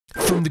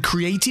From the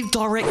creative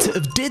director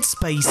of Dead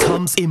Space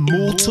comes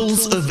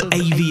Immortals of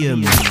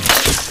Aveum.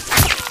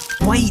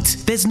 Wait,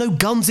 there's no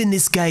guns in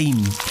this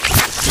game.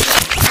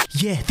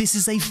 Yeah, this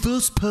is a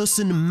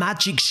first-person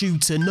magic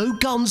shooter, no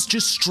guns,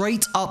 just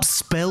straight-up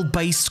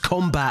spell-based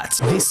combat.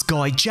 This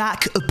guy,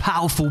 Jack, a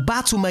powerful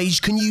battle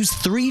mage, can use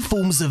 3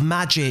 forms of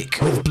magic.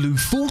 With blue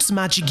force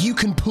magic, you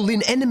can pull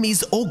in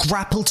enemies or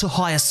grapple to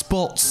higher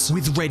spots.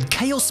 With red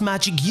chaos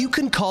magic, you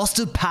can cast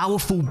a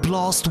powerful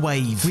blast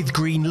wave. With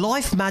green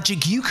life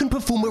magic, you can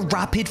perform a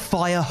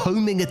rapid-fire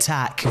homing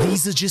attack.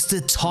 These are just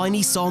a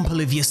tiny sample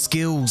of your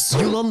skills.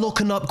 You'll unlock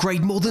and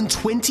upgrade more than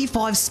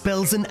 25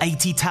 spells and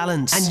 80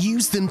 talents, and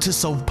use them to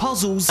solve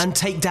puzzles and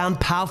take down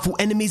powerful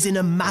enemies in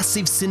a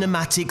massive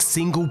cinematic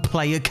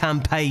single-player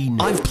campaign.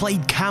 I've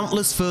played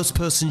countless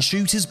first-person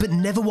shooters, but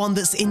never one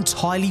that's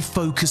entirely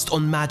focused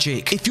on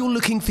magic. If you're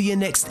looking for your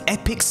next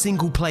epic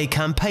single-player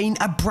campaign,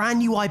 a brand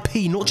new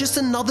IP, not just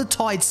another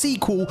tied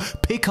sequel,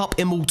 pick up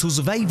Immortals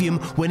of Aveum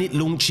when it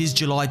launches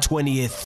July 20th.